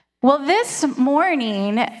Well, this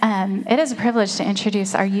morning, it is a privilege to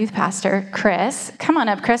introduce our youth pastor, Chris. Come on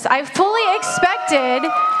up, Chris. I fully expected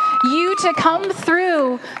you to come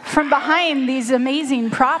through from behind these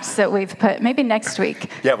amazing props that we've put. Maybe next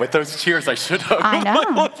week. Yeah, with those cheers, I should have. I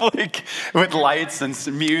know. With lights and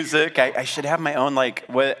some music. I should have my own,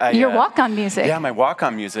 your walk-on music. Yeah, my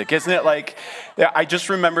walk-on music. Isn't it I just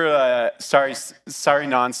remember, sorry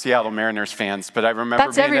non-Seattle Mariners fans, but I remember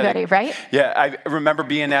That's everybody, right? Yeah, I remember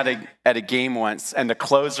being at a game once, and the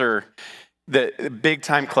closer, the big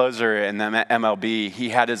time closer in the MLB, he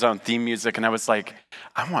had his own theme music, and I was like,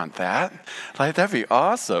 I want that. That'd be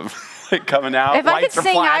awesome. Coming out, if I could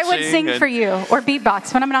sing, I would sing for you, or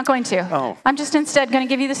beatbox, but I'm not going to. Oh. I'm just instead going to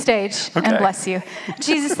give you the stage and bless you.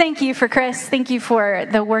 Jesus, thank you for Chris. Thank you for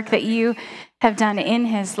the work that you have done in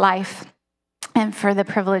his life and for the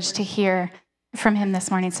privilege to hear from him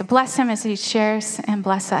this morning. So bless him as he shares and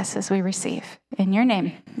bless us as we receive. In your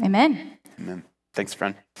name, amen. Amen. Thanks,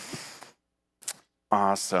 friend.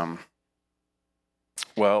 Awesome.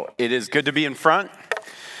 Well, it is good to be in front.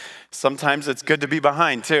 Sometimes it's good to be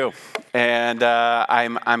behind too. And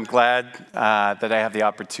I'm glad that I have the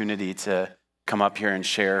opportunity to come up here and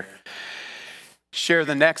share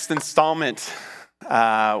the next installment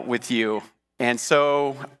with you. And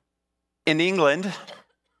so in England,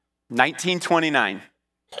 1929,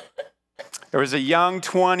 there was a young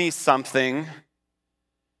 20-something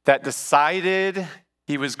that decided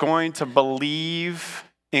he was going to believe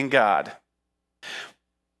in God.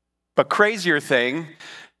 But crazier thing,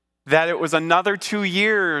 that it was another 2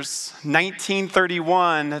 years,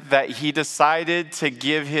 1931, that he decided to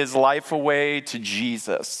give his life away to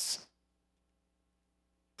Jesus.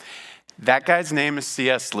 That guy's name is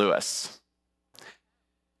C.S. Lewis.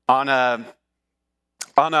 On a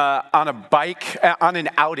bike, on an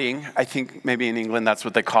outing, I think maybe in England that's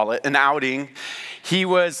what they call it, an outing, he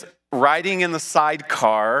was riding in the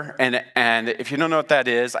sidecar, and if you don't know what that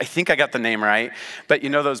is, I think I got the name right, but you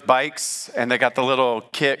know those bikes, and they got the little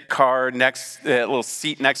kit car little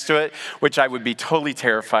seat next to it, which I would be totally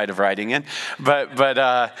terrified of riding in,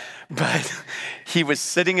 but he was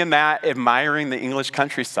sitting in that, admiring the English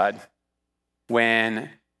countryside when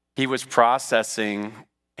he was processing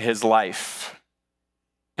his life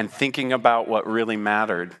and thinking about what really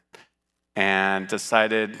mattered, and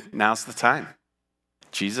decided now's the time.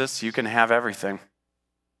 Jesus, you can have everything.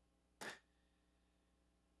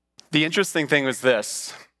 The interesting thing was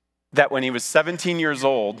this, that when he was 17 years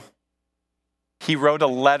old, he wrote a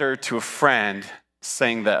letter to a friend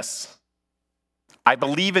saying this: I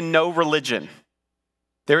believe in no religion.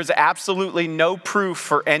 There is absolutely no proof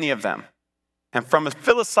for any of them. And from a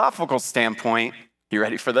philosophical standpoint, you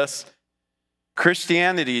ready for this?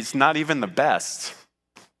 Christianity is not even the best.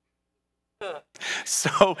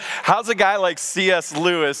 So how's a guy like C.S.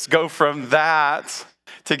 Lewis go from that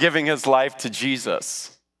to giving his life to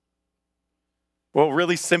Jesus? Well,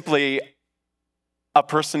 really simply, a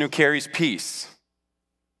person who carries peace.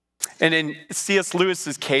 And in C.S.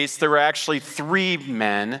 Lewis's case, there were actually three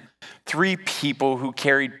people who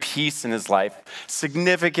carried peace in his life,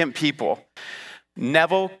 significant people: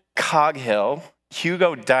 Neville Coghill,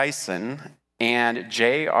 Hugo Dyson, and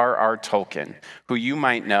J.R.R. Tolkien, who you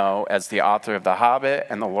might know as the author of The Hobbit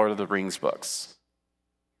and the Lord of the Rings books.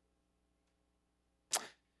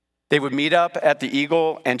 They would meet up at the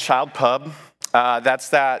Eagle and Child Pub. That's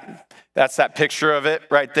that picture of it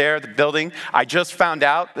right there, the building. I just found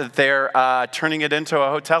out that they're turning it into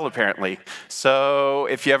a hotel, apparently. So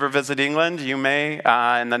if you ever visit England, you may,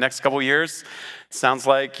 in the next couple of years, sounds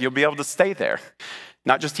like you'll be able to stay there,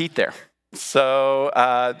 not just eat there. So,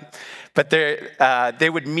 but they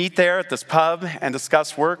would meet there at this pub and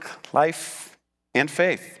discuss work, life, and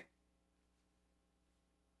faith.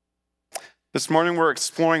 This morning, we're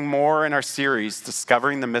exploring more in our series,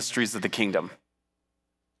 Discovering the Mysteries of the Kingdom.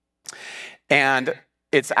 And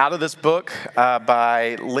it's out of this book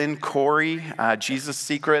by Lynn Corey, Jesus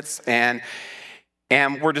Secrets, and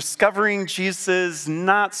we're discovering Jesus'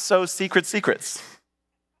 not-so-secret secrets.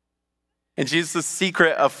 And Jesus'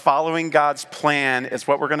 secret of following God's plan is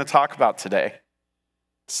what we're going to talk about today.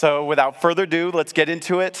 So without further ado, let's get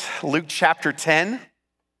into it. Luke chapter 10.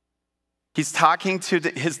 He's talking to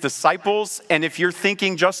his disciples, and if you're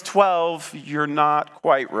thinking just 12, you're not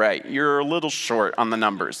quite right. You're a little short on the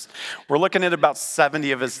numbers. We're looking at about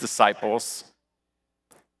 70 of his disciples.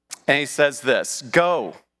 And he says this: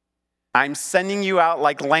 Go, I'm sending you out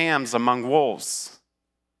like lambs among wolves.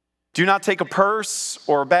 Do not take a purse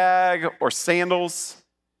or a bag or sandals.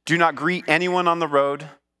 Do not greet anyone on the road.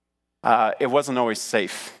 It wasn't always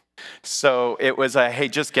safe. So it was hey,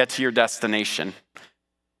 just get to your destination.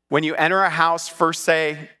 When you enter a house, first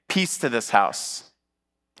say, peace to this house.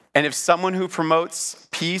 And if someone who promotes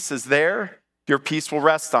peace is there, your peace will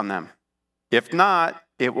rest on them. If not,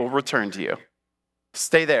 it will return to you.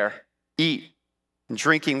 Stay there, eat,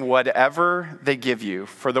 drinking whatever they give you,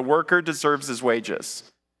 for the worker deserves his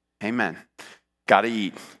wages. Amen. Gotta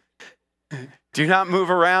eat. Do not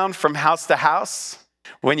move around from house to house.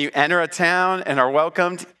 When you enter a town and are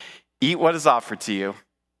welcomed, eat what is offered to you.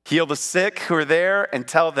 Heal the sick who are there and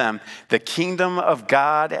tell them the kingdom of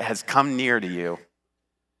God has come near to you.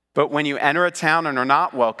 But when you enter a town and are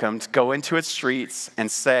not welcomed, go into its streets and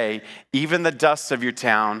say, even the dust of your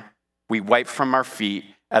town we wipe from our feet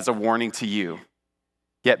as a warning to you.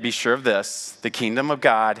 Yet be sure of this, the kingdom of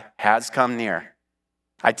God has come near.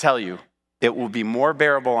 I tell you, it will be more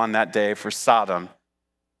bearable on that day for Sodom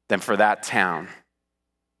than for that town.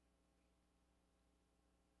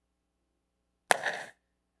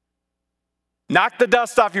 Knock the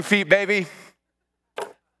dust off your feet, baby.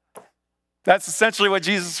 That's essentially what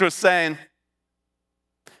Jesus was saying.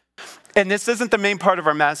 And this isn't the main part of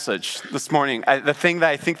our message this morning, the thing that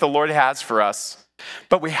I think the Lord has for us.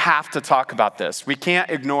 But we have to talk about this. We can't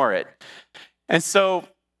ignore it. And so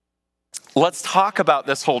let's talk about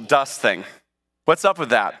this whole dust thing. What's up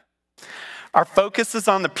with that? Our focus is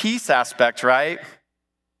on the peace aspect, right?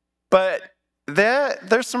 But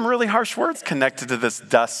there's some really harsh words connected to this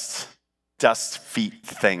dust feet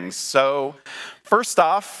thing. So first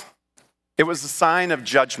off, it was a sign of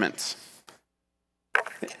judgment.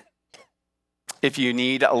 If you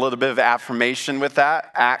need a little bit of affirmation with that,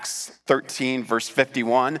 Acts 13, verse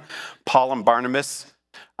 51, Paul and Barnabas,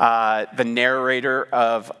 the narrator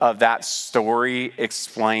of that story,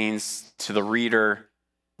 explains to the reader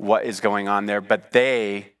what is going on there, but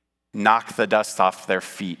they knock the dust off their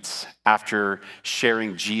feet after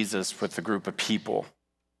sharing Jesus with the group of people.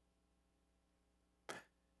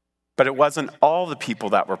 But it wasn't all the people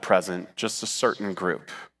that were present, just a certain group.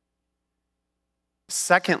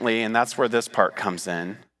 Secondly, and that's where this part comes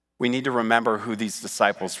in, we need to remember who these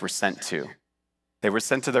disciples were sent to. They were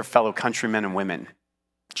sent to their fellow countrymen and women,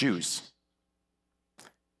 Jews.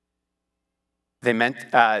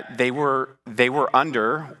 They were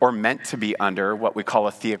under, or meant to be under, what we call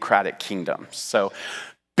a theocratic kingdom. So,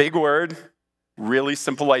 big word, really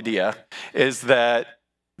simple idea, is that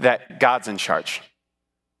God's in charge,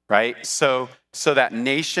 right? So that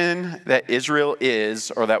nation that Israel is,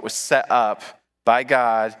 or that was set up by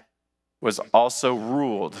God, was also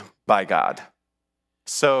ruled by God.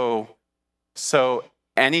 So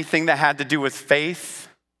anything that had to do with faith,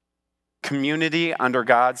 community under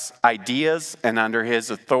God's ideas and under his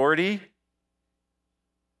authority,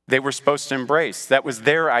 they were supposed to embrace. That was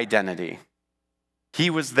their identity. He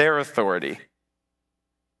was their authority.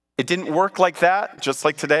 It didn't work like that, just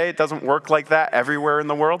like today. It doesn't work like that everywhere in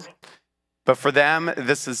the world. But for them,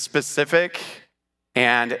 this is specific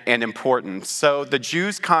and important. So the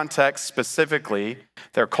Jews' context specifically,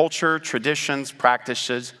 their culture, traditions,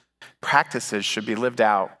 practices should be lived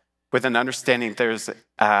out with an understanding that there's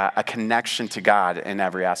a connection to God in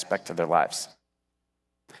every aspect of their lives.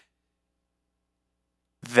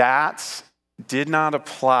 That did not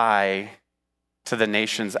apply to the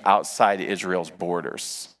nations outside Israel's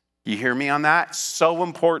borders. You hear me on that? So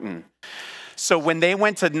important. So when they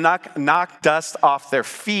went to knock dust off their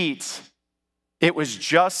feet, it was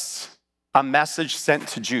just a message sent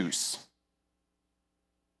to Jews,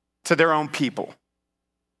 to their own people.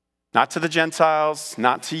 Not to the Gentiles,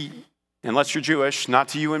 unless you're Jewish, not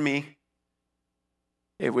to you and me.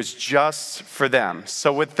 It was just for them.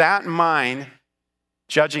 So with that in mind,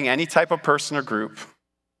 judging any type of person or group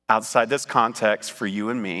outside this context for you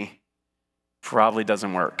and me probably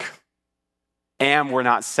doesn't work. And we're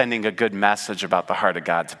not sending a good message about the heart of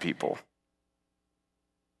God to people.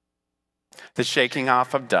 The shaking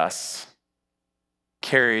off of dust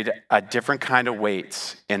carried a different kind of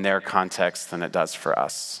weight in their context than it does for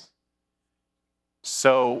us.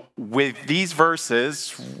 So with these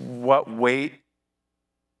verses, what weight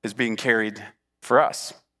is being carried for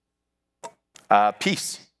us?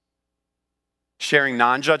 Peace. Sharing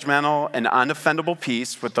non-judgmental and unoffendable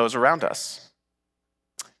peace with those around us.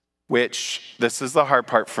 Which, this is the hard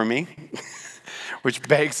part for me, which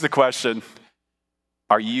begs the question,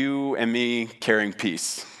 are you and me carrying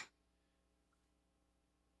peace?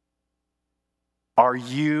 Are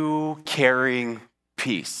you carrying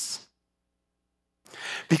peace?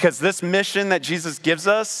 Because this mission that Jesus gives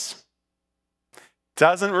us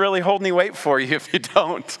doesn't really hold any weight for you if you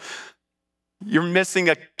don't. You're missing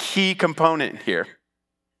a key component here.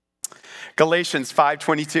 Galatians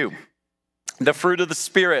 5:22. The fruit of the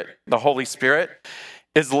Spirit, the Holy Spirit,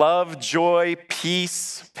 is love, joy,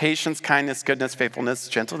 peace, patience, kindness, goodness, faithfulness,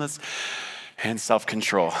 gentleness, and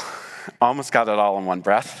self-control. Almost got it all in one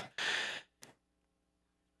breath.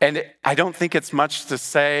 And I don't think it's much to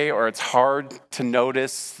say, or it's hard to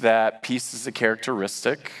notice that peace is a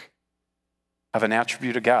characteristic of an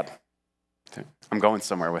attribute of God. I'm going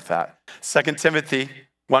somewhere with that. 2 Timothy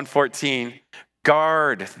 1:14,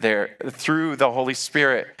 guard there through the Holy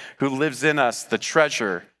Spirit who lives in us the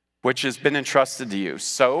treasure which has been entrusted to you.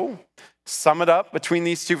 So, sum it up between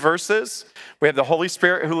these two verses. We have the Holy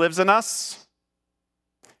Spirit who lives in us.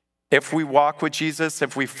 If we walk with Jesus,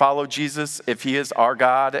 if we follow Jesus, if he is our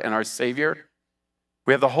God and our Savior,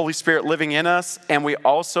 we have the Holy Spirit living in us, and we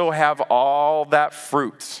also have all that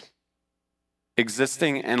fruit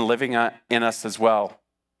existing and living in us as well,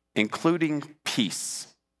 including peace.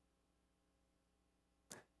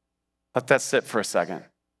 Let that sit for a second.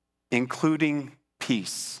 Including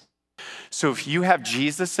peace. So if you have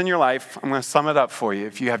Jesus in your life, I'm going to sum it up for you.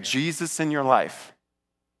 If you have Jesus in your life,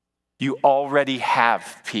 you already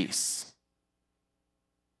have peace.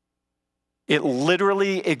 It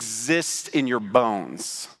literally exists in your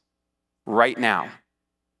bones right now.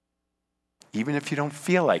 Even if you don't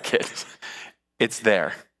feel like it, it's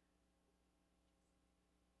there.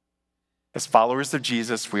 As followers of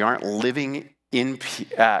Jesus, we aren't living in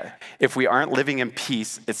if we aren't living in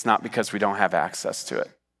peace, it's not because we don't have access to it.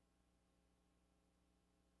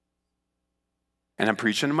 And I'm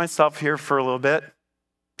preaching to myself here for a little bit,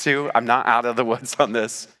 too. I'm not out of the woods on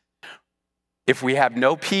this. If we have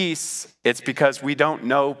no peace, it's because we don't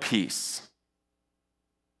know peace.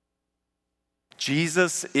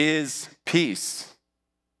 Jesus is peace.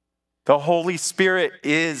 The Holy Spirit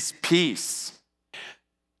is peace.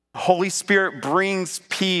 The Holy Spirit brings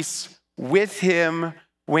peace with him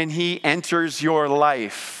when he enters your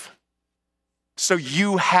life. So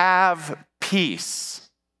you have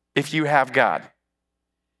peace if you have God.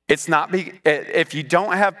 It's not if you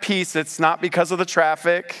don't have peace, it's not because of the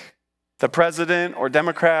traffic, the president or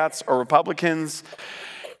Democrats or Republicans,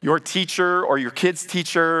 your teacher or your kid's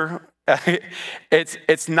teacher.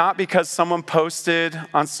 It's not because someone posted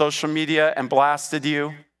on social media and blasted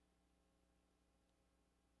you.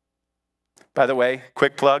 By the way,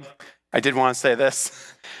 quick plug, I did want to say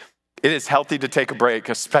this. It is healthy to take a break,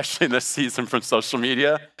 especially this season, from social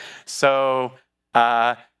media. So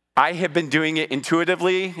I have been doing it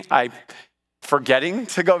intuitively. I'm forgetting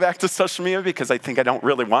to go back to social media because I think I don't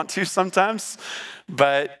really want to sometimes.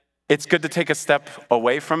 But it's good to take a step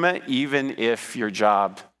away from it, even if your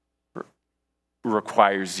job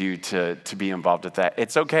requires you to be involved with that.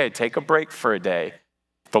 It's okay. Take a break for a day.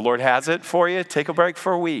 If the Lord has it for you, take a break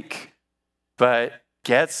for a week. But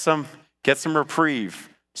get some reprieve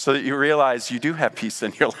so that you realize you do have peace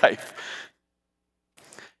in your life.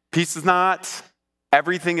 Peace is not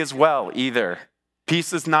everything is well either.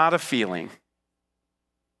 Peace is not a feeling.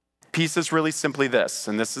 Peace is really simply this,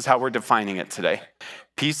 and this is how we're defining it today.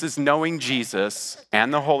 Peace is knowing Jesus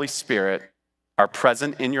and the Holy Spirit are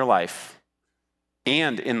present in your life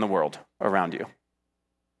and in the world around you.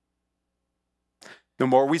 The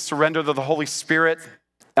more we surrender to the Holy Spirit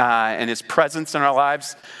and his presence in our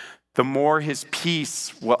lives, the more his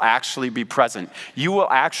peace will actually be present. You will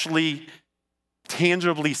actually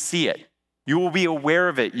tangibly see it. You will be aware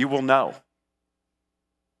of it. You will know.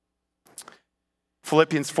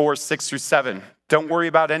 Philippians 4:6-7. Don't worry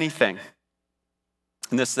about anything.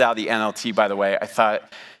 And this is out of the NLT, by the way. I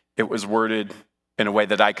thought it was worded in a way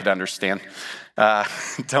that I could understand.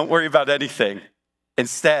 Don't worry about anything.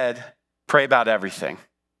 Instead, pray about everything.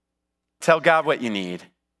 Tell God what you need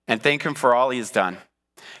and thank him for all he has done.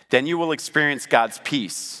 Then you will experience God's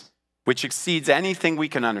peace, which exceeds anything we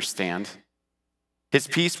can understand. His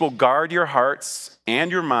peace will guard your hearts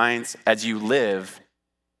and your minds as you live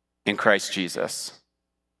in Christ Jesus.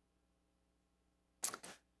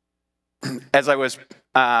 As I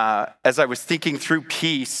was thinking through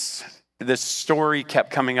peace, this story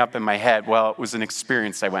kept coming up in my head. Well, it was an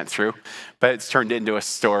experience I went through, but it's turned into a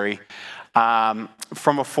story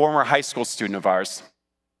from a former high school student of ours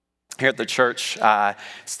here at the church.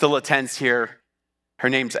 Still attends here. Her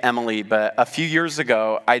name's Emily, but a few years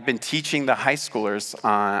ago, I'd been teaching the high schoolers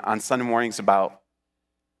on Sunday mornings about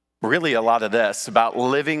really a lot of this, about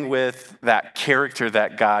living with that character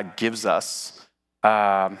that God gives us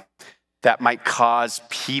that might cause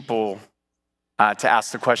people to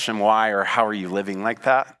ask the question, why or how are you living like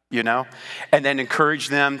that, you know? And then encourage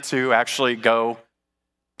them to actually go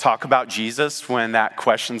talk about Jesus when that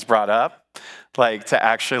question's brought up, like to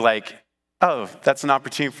actually like, oh, that's an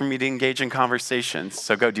opportunity for me to engage in conversations,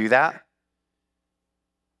 so go do that.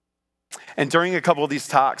 And during a couple of these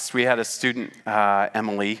talks, we had a student,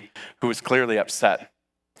 Emily, who was clearly upset.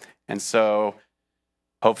 And so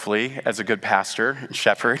hopefully, as a good pastor and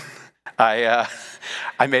shepherd, I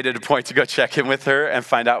made it a point to go check in with her and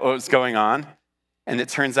find out what was going on. And it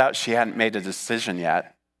turns out she hadn't made a decision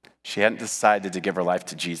yet. She hadn't decided to give her life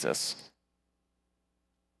to Jesus.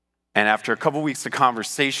 And after a couple weeks of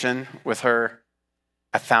conversation with her,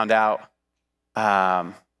 I found out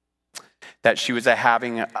that she was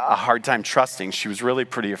having a hard time trusting. She was really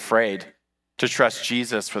pretty afraid to trust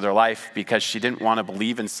Jesus with her life because she didn't want to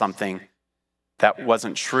believe in something that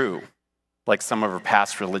wasn't true, like some of her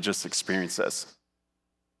past religious experiences,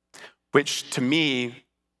 which to me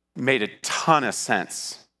made a ton of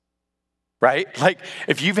sense, right? Like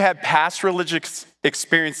if you've had past religious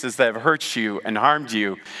experiences that have hurt you and harmed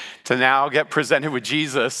you, to now get presented with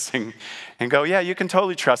Jesus and go, yeah, you can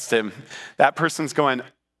totally trust him. That person's going,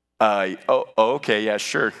 okay, yeah,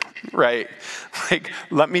 sure, right. Like,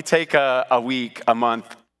 let me take a week, a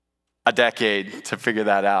month, a decade to figure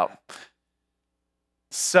that out.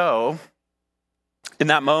 So in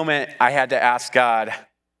that moment, I had to ask God,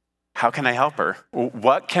 how can I help her?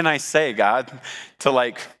 What can I say, God, to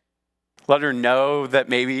let her know that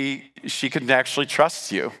maybe she can actually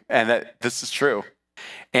trust you and that this is true?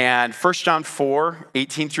 And 1 John 4,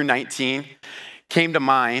 18 through 19 came to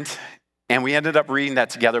mind, and we ended up reading that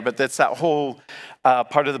together, but that's that whole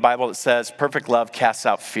part of the Bible that says, perfect love casts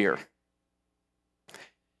out fear.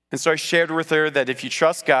 And so I shared with her that if you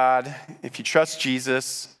trust God, if you trust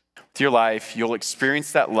Jesus with your life, you'll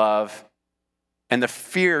experience that love, and the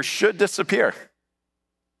fear should disappear.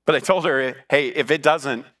 But I told her, hey, if it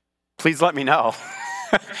doesn't, please let me know,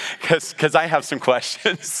 because I have some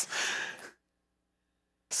questions.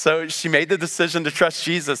 So she made the decision to trust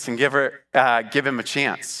Jesus and give him a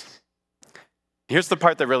chance. Here's the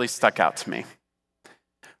part that really stuck out to me.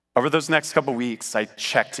 Over those next couple weeks, I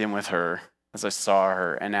checked in with her as I saw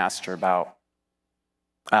her and asked her about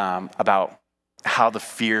how the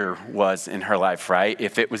fear was in her life, right?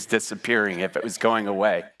 If it was disappearing, if it was going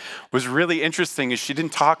away. What was really interesting is she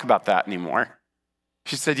didn't talk about that anymore.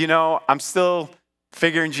 She said, I'm still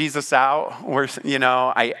figuring Jesus out.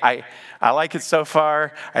 I like it so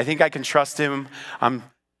far. I think I can trust him.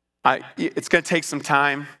 It's going to take some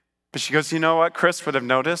time. But she goes, you know what Chris would have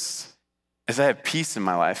noticed is I have peace in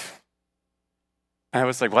my life. And I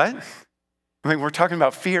was like, what? We're talking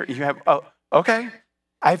about fear. You have, okay.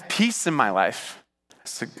 I have peace in my life. I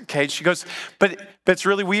said, okay. She goes, but it's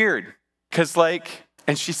really weird. Because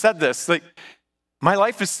and she said this, my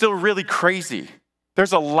life is still really crazy.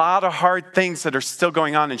 There's a lot of hard things that are still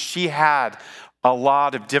going on. And she had a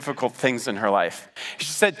lot of difficult things in her life. She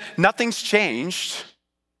said, nothing's changed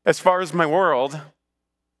as far as my world,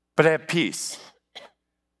 but I have peace.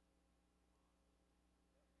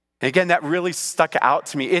 And again, that really stuck out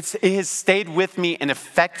to me. It has stayed with me and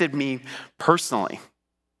affected me personally.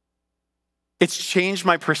 It's changed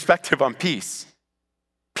my perspective on peace.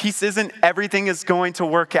 Peace isn't everything is going to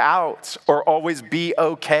work out or always be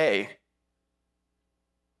okay.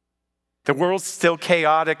 The world's still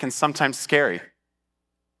chaotic and sometimes scary.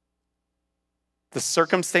 The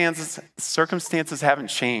circumstances haven't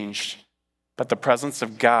changed, but the presence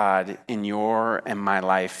of God in your and my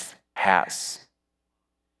life has.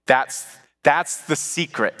 That's the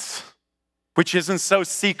secret, which isn't so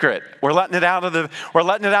secret. We're letting it out of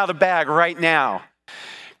the bag right now.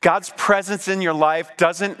 God's presence in your life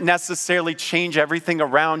doesn't necessarily change everything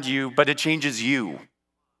around you, but it changes you.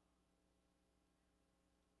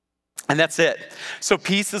 And that's it. So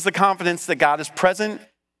peace is the confidence that God is present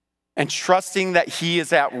and trusting that he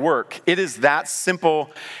is at work. It is that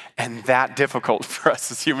simple and that difficult for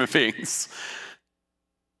us as human beings.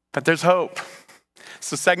 But there's hope.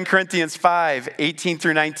 So 2 Corinthians 5, 18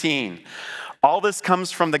 through 19. All this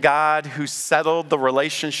comes from the God who settled the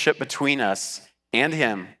relationship between us and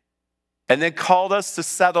him, and then called us to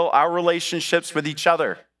settle our relationships with each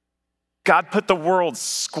other. God put the world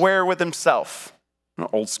square with himself. An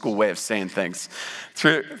old school way of saying things.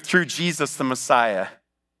 Through Jesus, the Messiah,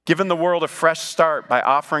 given the world a fresh start by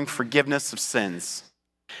offering forgiveness of sins.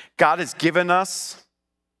 God has given us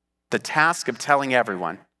the task of telling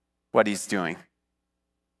everyone what he's doing.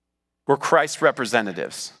 We're Christ's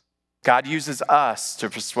representatives. God uses us to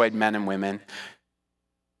persuade men and women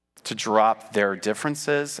to drop their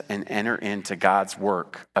differences and enter into God's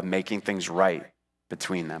work of making things right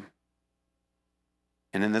between them.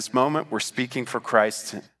 And in this moment, we're speaking for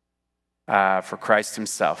Christ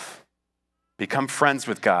himself. Become friends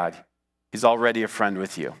with God. He's already a friend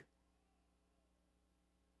with you.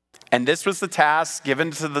 And this was the task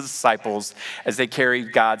given to the disciples as they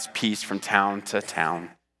carried God's peace from town to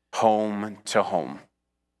town. home to home.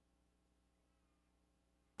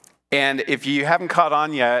 And if you haven't caught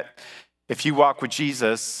on yet, if you walk with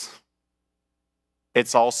Jesus,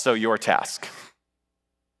 it's also your task.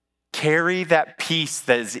 Carry that peace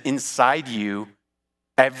that is inside you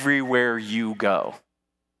everywhere you go.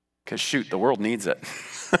 Because shoot, the world needs it.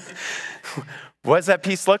 What does that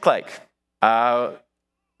peace look like?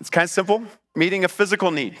 It's kind of simple, meeting a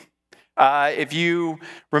physical need. If you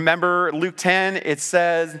remember Luke 10, it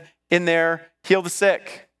says in there, heal the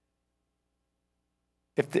sick.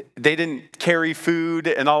 If they didn't carry food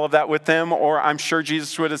and all of that with them, or I'm sure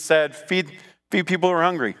Jesus would have said, feed people who are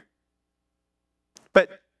hungry.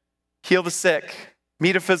 But heal the sick,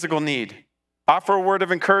 meet a physical need, offer a word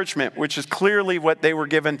of encouragement, which is clearly what they were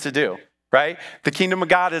given to do, right? The kingdom of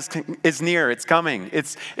God is near, it's coming,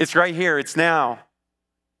 it's right here, it's now.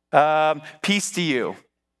 Peace to you,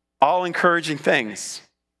 all encouraging things.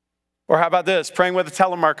 Or how about this, praying with a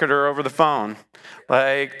telemarketer over the phone,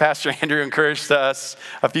 like Pastor Andrew encouraged us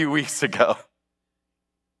a few weeks ago.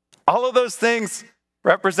 All of those things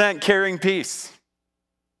represent carrying peace.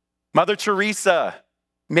 Mother Teresa,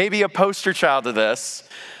 maybe a poster child of this,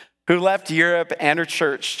 who left Europe and her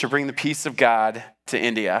church to bring the peace of God to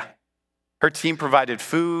India. Her team provided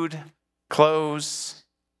food, clothes,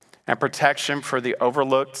 and protection for the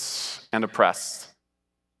overlooked and oppressed.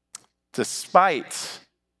 Despite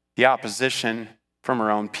the opposition from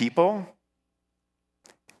her own people,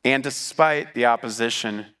 and despite the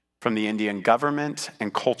opposition from the Indian government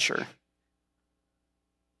and culture.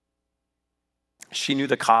 She knew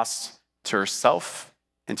the cost to herself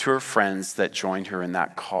and to her friends that joined her in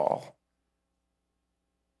that call.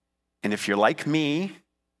 And if you're like me,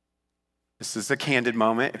 this is a candid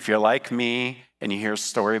moment. If you're like me and you hear a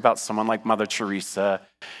story about someone like Mother Teresa,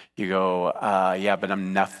 you go, yeah, but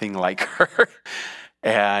I'm nothing like her.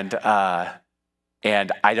 And I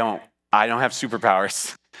don't have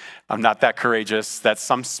superpowers. I'm not that courageous. That's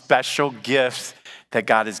some special gift that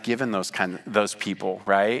God has given those people,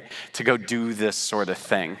 right? To go do this sort of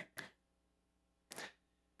thing.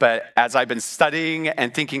 But as I've been studying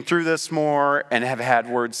and thinking through this more and have had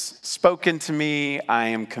words spoken to me, I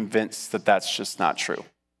am convinced that that's just not true.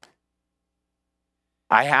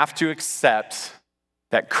 I have to accept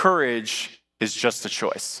that courage is just a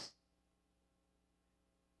choice.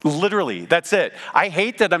 Literally, that's it. I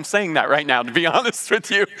hate that I'm saying that right now, to be honest with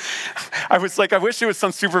you. I was like, I wish it was some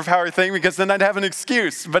superpower thing because then I'd have an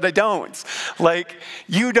excuse, but I don't. Like,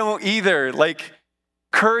 you don't either. Like,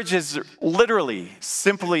 courage is literally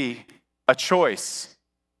simply a choice.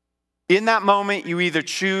 In that moment, you either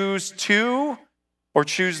choose to or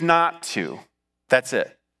choose not to. That's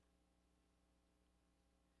it.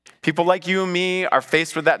 People like you and me are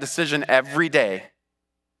faced with that decision every day.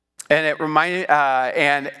 And it reminded,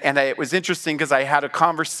 and it was interesting because I had a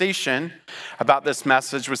conversation about this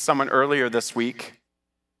message with someone earlier this week,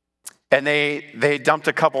 and they dumped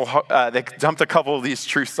a couple of these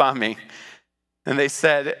truths on me, and they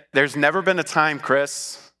said, "There's never been a time,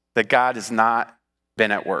 Chris, that God has not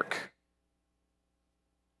been at work."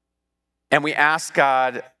 And we ask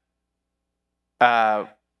God,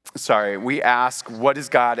 we ask, what is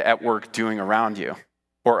God at work doing around you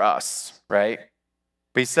or us, right?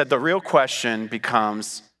 But he said the real question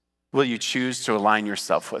becomes, will you choose to align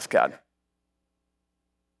yourself with God?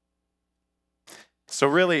 So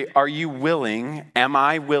really, am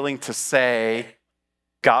I willing to say,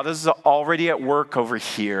 God is already at work over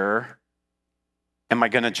here. Am I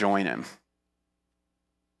going to join him?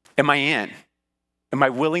 Am I in? Am I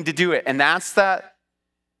willing to do it? And that's that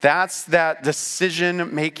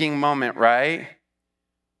decision-making moment, right?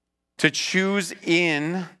 To choose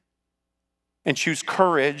in and choose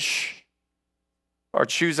courage, or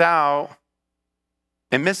choose out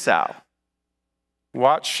and miss out.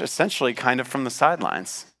 Watch essentially kind of from the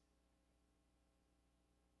sidelines.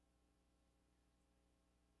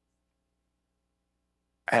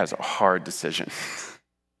 That was a hard decision.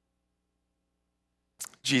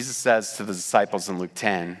 Jesus says to the disciples in Luke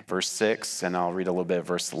 10, verse 6, and I'll read a little bit of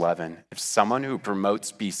verse 11, if someone who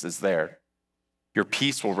promotes peace is there, your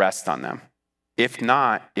peace will rest on them. If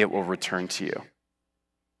not, it will return to you.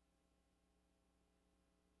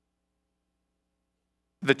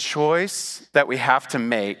 The choice that we have to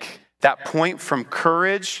make, that point from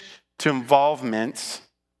courage to involvement,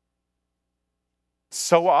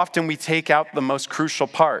 so often we take out the most crucial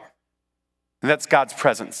part, and that's God's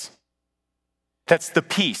presence. That's the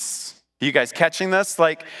peace. Are you guys catching this?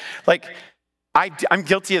 I'm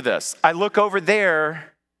guilty of this. I look over there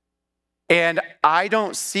and I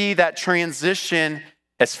don't see that transition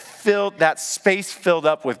as that space filled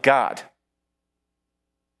up with God.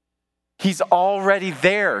 He's already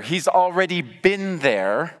there. He's already been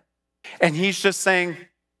there. And he's just saying,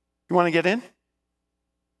 you want to get in?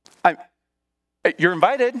 You're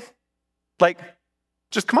invited. Like,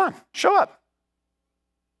 just come on, show up.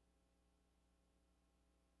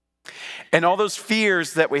 And all those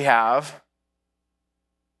fears that we have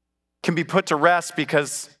can be put to rest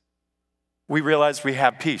because we realize we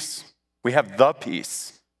have peace. We have the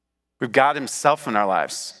peace. We've got himself in our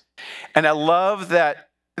lives. And I love that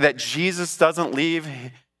Jesus doesn't leave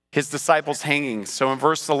his disciples hanging. So in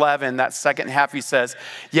verse 11, that second half, he says,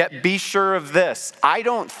 yet be sure of this. I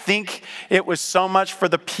don't think it was so much for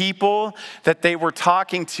the people that they were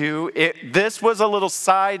talking to. This was a little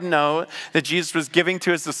side note that Jesus was giving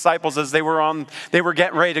to his disciples as they were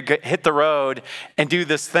getting ready to hit the road and do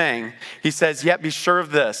this thing. He says, yet be sure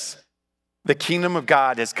of this. The kingdom of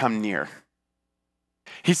God has come near.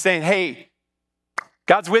 He's saying, hey,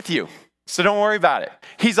 God's with you. So don't worry about it.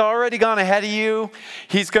 He's already gone ahead of you.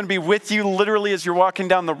 He's going to be with you literally as you're walking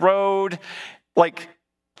down the road. Like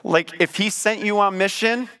if he sent you on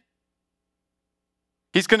mission,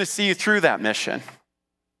 he's going to see you through that mission.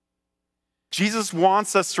 Jesus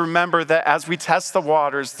wants us to remember that as we test the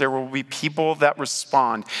waters, there will be people that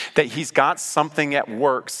respond, that he's got something at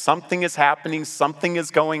work, something is happening, something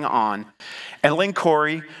is going on. And Lynn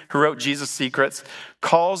Corey, who wrote Jesus Secrets,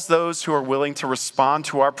 calls those who are willing to respond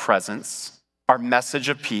to our presence, our message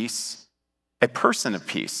of peace, a person of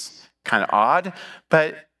peace. Kind of odd,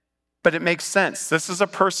 but it makes sense. This is a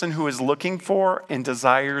person who is looking for and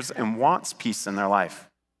desires and wants peace in their life.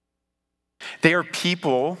 They are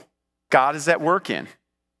people God is at work in.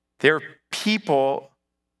 There are people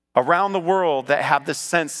around the world that have the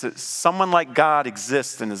sense that someone like God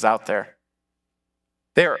exists and is out there.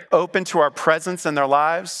 They are open to our presence in their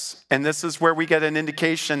lives, and this is where we get an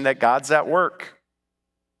indication that God's at work.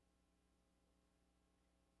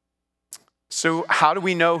 So how do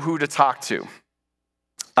we know who to talk to?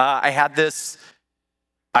 I had this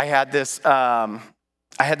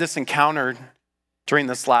encounter during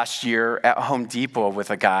this last year at Home Depot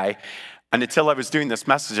with a guy. And until I was doing this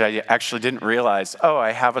message, I actually didn't realize,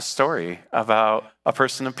 I have a story about a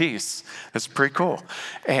person of peace. It's pretty cool.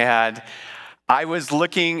 And I was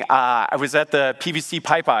I was at the PVC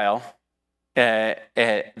pipe aisle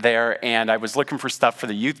there, and I was looking for stuff for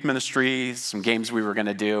the youth ministry, some games we were going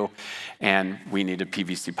to do, and we needed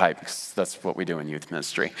PVC pipe because that's what we do in youth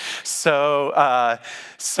ministry. So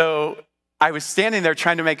I was standing there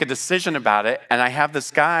trying to make a decision about it, and I have this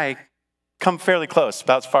guy come fairly close,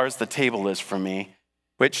 about as far as the table is from me,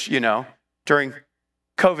 which, during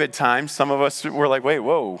COVID time, some of us were like, wait,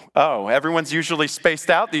 whoa, everyone's usually spaced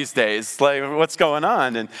out these days. Like, what's going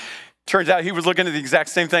on? And turns out he was looking at the exact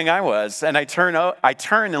same thing I was. And I turn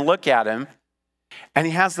and look at him, and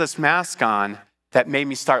he has this mask on that made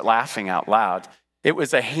me start laughing out loud. It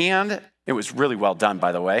was really well done,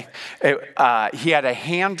 by the way. He had a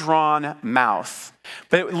hand-drawn mouth,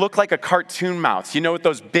 but it looked like a cartoon mouth. With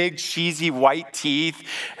those big, cheesy white teeth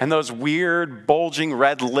and those weird, bulging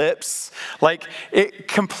red lips. Like, it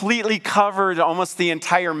completely covered almost the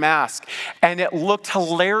entire mask, and it looked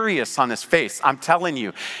hilarious on his face. I'm telling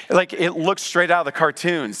you. Like, it looked straight out of the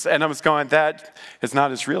cartoons, and I was going, that is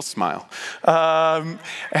not his real smile.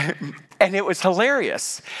 And it was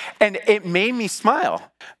hilarious, and it made me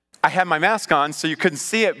smile. I had my mask on, so you couldn't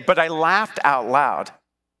see it, but I laughed out loud.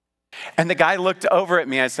 And the guy looked over at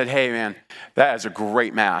me. I said, hey, man, that is a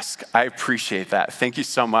great mask. I appreciate that. Thank you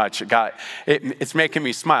so much. It's making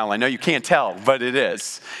me smile. I know you can't tell, but it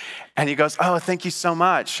is. And he goes, oh, thank you so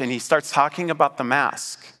much. And he starts talking about the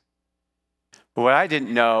mask. But what I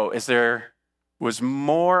didn't know is there was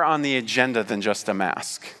more on the agenda than just a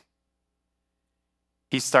mask.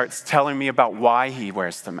 He starts telling me about why he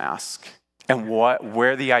wears the mask and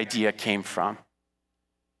where the idea came from.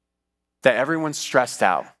 That everyone's stressed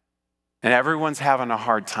out and everyone's having a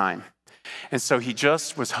hard time. And so he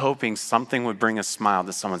just was hoping something would bring a smile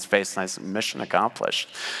to someone's face, and I said, mission accomplished.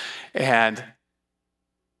 And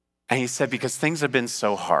he said, because things have been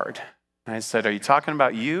so hard. And I said, are you talking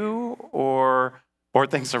about you or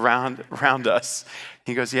things around us?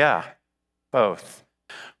 He goes, yeah, both.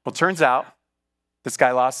 Well, it turns out this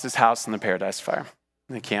guy lost his house in the Paradise Fire,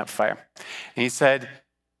 in the campfire. And he said,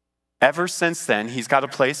 ever since then, he's got a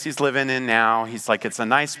place he's living in now. He's like, it's a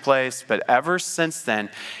nice place. But ever since then,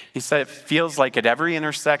 he said it feels like at every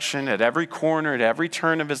intersection, at every corner, at every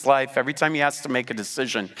turn of his life, every time he has to make a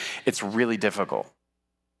decision, it's really difficult.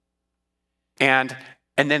 And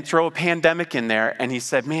then throw a pandemic in there, and he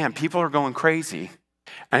said, man, people are going crazy.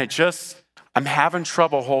 And I'm having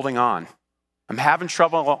trouble holding on. I'm having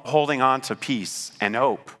trouble holding on to peace and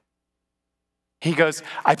hope. He goes,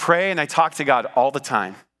 I pray and I talk to God all the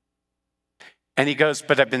time. And he goes,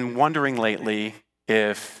 but I've been wondering lately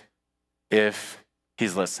if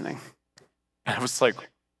he's listening. And I was like,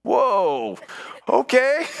 whoa,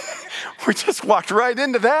 okay. We just walked right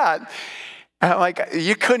into that. And I'm like,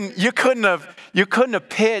 you couldn't have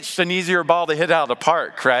pitched an easier ball to hit out of the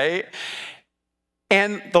park, right?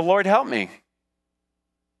 And the Lord helped me.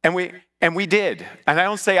 And we did. And I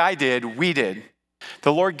don't say I did, we did.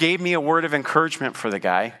 The Lord gave me a word of encouragement for the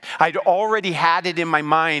guy. I'd already had it in my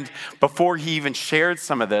mind before he even shared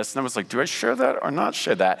some of this. And I was like, do I share that or not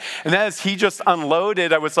share that? And then as he just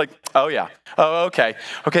unloaded, I was like, oh yeah. Oh, okay.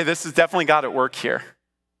 Okay, this has definitely got at work here.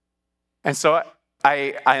 And so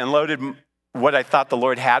I unloaded what I thought the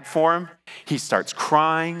Lord had for him. He starts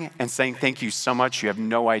crying and saying, thank you so much. You have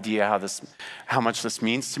no idea how much this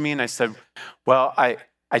means to me. And I said, well,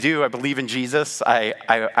 I do. I believe in Jesus.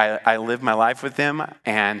 I live my life with him,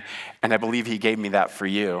 and I believe he gave me that for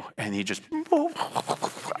you. And he just,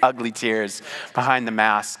 ugly tears behind the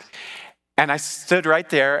mask. And I stood right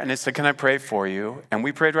there, and I said, can I pray for you? And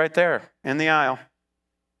we prayed right there in the aisle.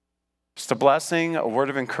 Just a blessing, a word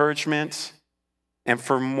of encouragement, and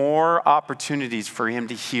for more opportunities for him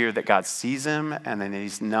to hear that God sees him, and that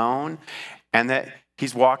he's known, and that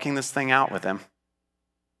he's walking this thing out with him.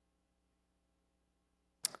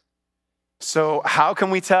 So how can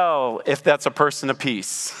we tell if that's a person of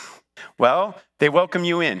peace? Well, they welcome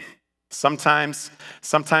you in. Sometimes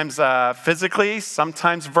physically,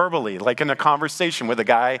 sometimes verbally, like in a conversation with a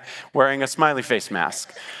guy wearing a smiley face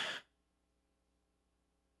mask.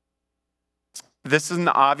 This is an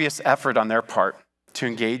obvious effort on their part to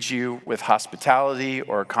engage you with hospitality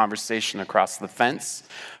or a conversation across the fence,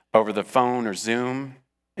 over the phone or Zoom,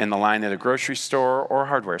 in the line at a grocery store or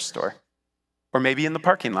hardware store, or maybe in the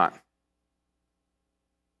parking lot.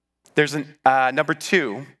 There's number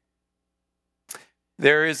two,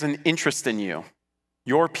 there is an interest in you,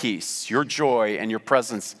 your peace, your joy, and your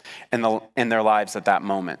presence in their lives at that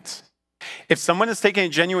moment. If someone is taking a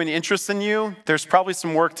genuine interest in you, there's probably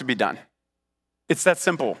some work to be done. It's that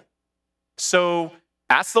simple. So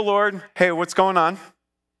ask the Lord, hey, what's going on?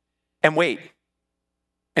 And wait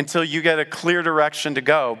until you get a clear direction to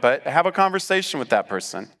go, but have a conversation with that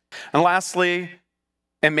person. And lastly,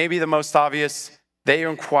 and maybe the most obvious, they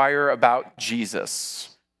inquire about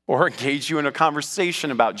Jesus or engage you in a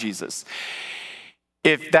conversation about Jesus.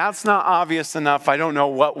 If that's not obvious enough, I don't know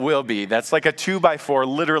what will be. That's like a 2x4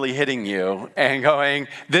 literally hitting you and going,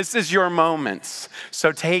 this is your moment,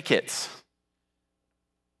 so take it.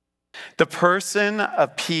 The person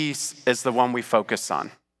of peace is the one we focus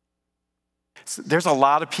on. There's a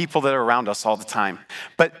lot of people that are around us all the time,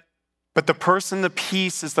 but the person of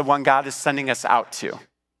peace is the one God is sending us out to.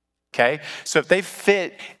 Okay, so if they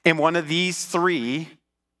fit in one of these three,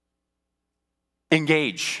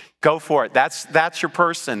 engage, go for it. That's your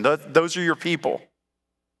person. Those are your people.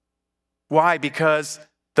 Why? Because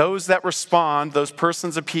those that respond, those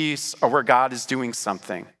persons of peace, are where God is doing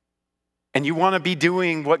something. And you want to be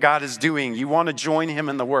doing what God is doing. You want to join him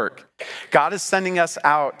in the work. God is sending us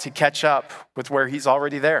out to catch up with where he's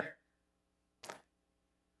already there.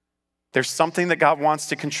 There's something that God wants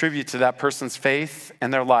to contribute to that person's faith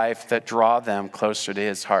and their life that draw them closer to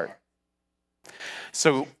his heart.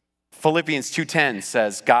 So Philippians 2:10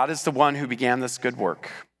 says, God is the one who began this good work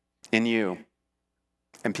in you,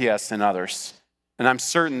 and P.S. in others. And I'm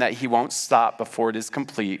certain that he won't stop before it is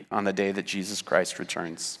complete on the day that Jesus Christ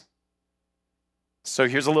returns. So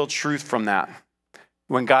here's a little truth from that.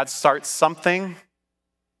 When God starts something,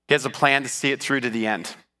 he has a plan to see it through to the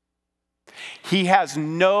end. He has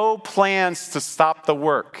no plans to stop the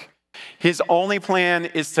work. His only plan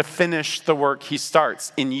is to finish the work he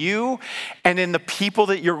starts in you and in the people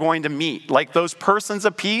that you're going to meet. Like those persons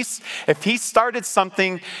of peace, if he started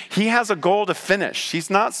something, he has a goal to finish. He's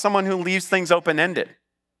not someone who leaves things open-ended.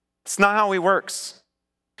 It's not how he works.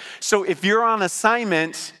 So if you're on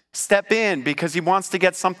assignment, step in because he wants to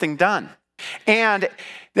get something done. And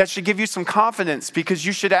that should give you some confidence because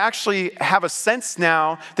you should actually have a sense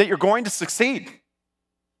now that you're going to succeed.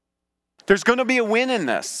 There's going to be a win in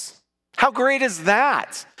this. How great is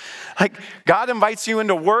that? Like God invites you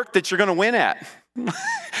into work that you're going to win at.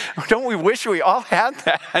 Don't we wish we all had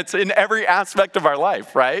that in every aspect of our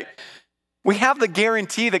life, right? We have the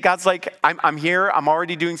guarantee that God's like, I'm here, I'm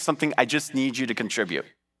already doing something, I just need you to contribute.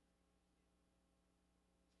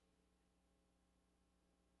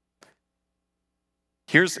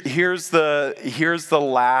 Here's the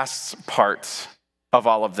last part of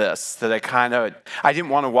all of this that I didn't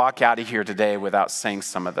want to walk out of here today without saying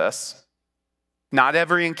some of this. Not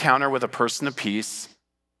every encounter with a person of peace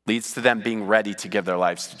leads to them being ready to give their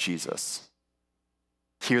lives to Jesus.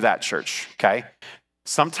 hear that, church, okay?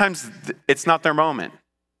 Sometimes it's not their moment.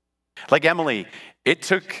 Like Emily,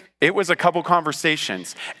 it was a couple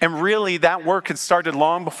conversations. And really that work had started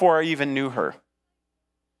long before I even knew her.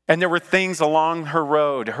 And there were things along her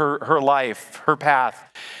road, her life, her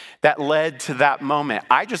path that led to that moment.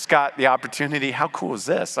 I just got the opportunity. How cool is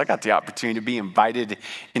this? I got the opportunity to be invited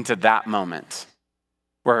into that moment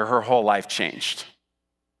where her whole life changed.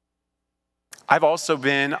 I've also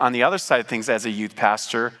been on the other side of things as a youth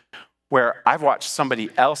pastor where I've watched somebody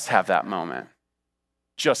else have that moment.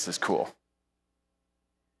 Just as cool.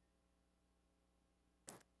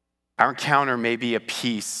 Our encounter may be a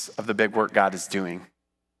piece of the big work God is doing.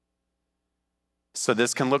 So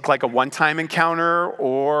this can look like a one-time encounter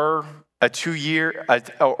or 2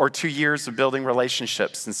 years of building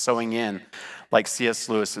relationships and sowing in like C.S.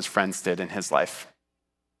 Lewis's friends did in his life.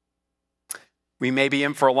 We may be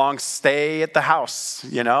in for a long stay at the house,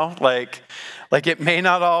 like it may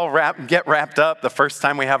not all get wrapped up the first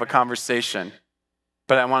time we have a conversation.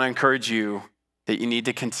 But I want to encourage you that you need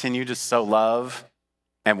to continue to sow love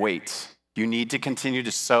and wait. You need to continue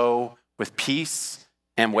to sow with peace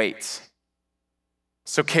and wait.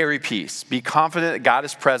 So carry peace. Be confident that God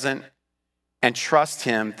is present and trust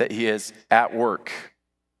him that he is at work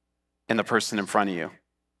in the person in front of you.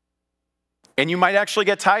 And you might actually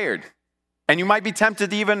get tired. And you might be tempted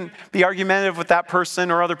to even be argumentative with that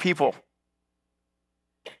person or other people.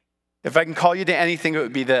 If I can call you to anything, it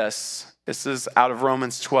would be this. This is out of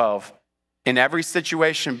Romans 12. In every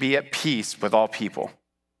situation, be at peace with all people.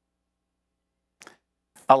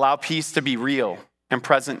 Allow peace to be real and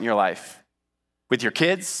present in your life. With your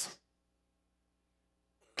kids,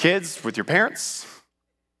 with your parents,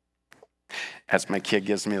 as my kid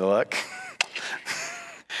gives me the look.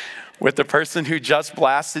 With the person who just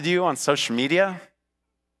blasted you on social media,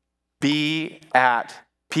 be at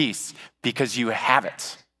peace because you have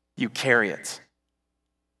it. You carry it.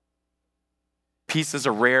 Peace is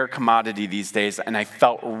a rare commodity these days, and I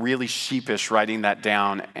felt really sheepish writing that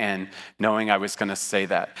down and knowing I was going to say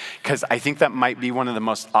that because I think that might be one of the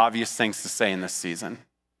most obvious things to say in this season.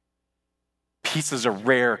 Peace is a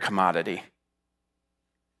rare commodity.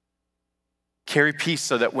 Carry peace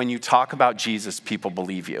so that when you talk about Jesus, people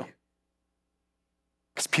believe you.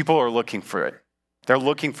 Because people are looking for it. They're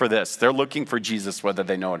looking for this. They're looking for Jesus, whether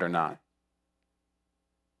they know it or not.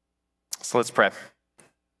 So let's pray.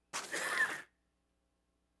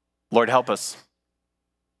 Lord, help us.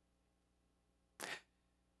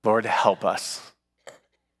 Lord, help us.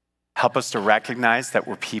 Help us to recognize that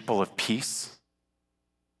we're people of peace.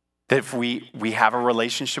 That if we have a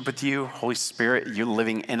relationship with you, Holy Spirit, you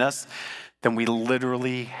living in us, then we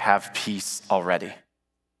literally have peace already.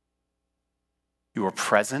 You are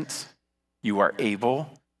present. You are able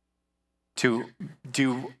to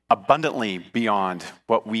do abundantly beyond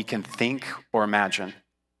what we can think or imagine.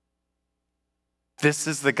 This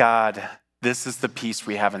is the God, this is the peace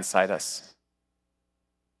we have inside us.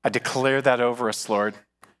 I declare that over us, Lord,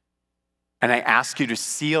 and I ask you to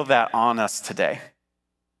seal that on us today,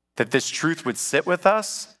 that this truth would sit with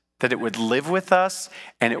us, that it would live with us,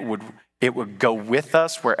 and it would go with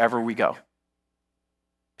us wherever we go.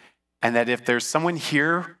 And that if there's someone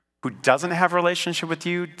here who doesn't have a relationship with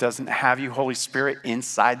you, doesn't have you, Holy Spirit,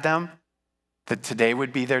 inside them, that today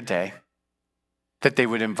would be their day, that they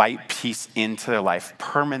would invite peace into their life,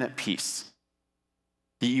 permanent peace.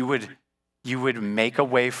 That you would make a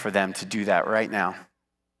way for them to do that right now.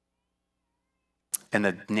 In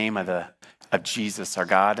the name of Jesus, our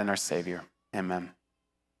God and our Savior. Amen.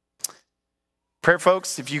 Prayer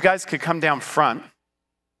folks, if you guys could come down front.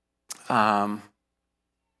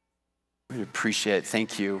 We appreciate it.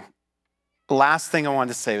 Thank you. The last thing I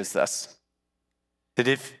wanted to say was this. That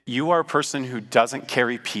if you are a person who doesn't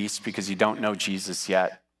carry peace because you don't know Jesus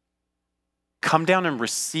yet, come down and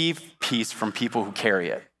receive peace from people who carry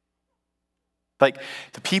it. Like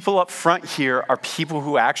the people up front here are people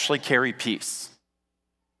who actually carry peace.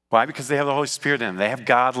 Why? Because they have the Holy Spirit in them. They have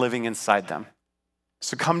God living inside them.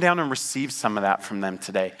 So come down and receive some of that from them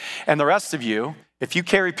today. And the rest of you, if you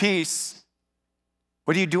carry peace,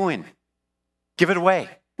 what are you doing? Give it away.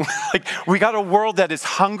 Like we got a world that is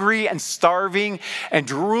hungry and starving and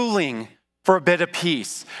drooling for a bit of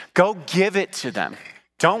peace. Go give it to them.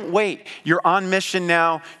 Don't wait. You're on mission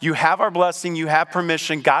now. You have our blessing. You have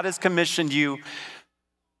permission. God has commissioned you.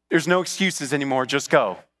 There's no excuses anymore. Just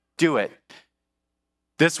go. Do it.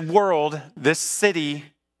 This world, this city,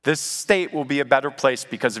 this state will be a better place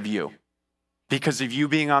because of you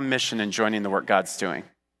being on mission and joining the work God's doing.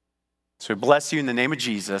 So we bless you in the name of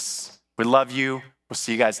Jesus. We love you. We'll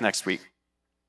see you guys next week.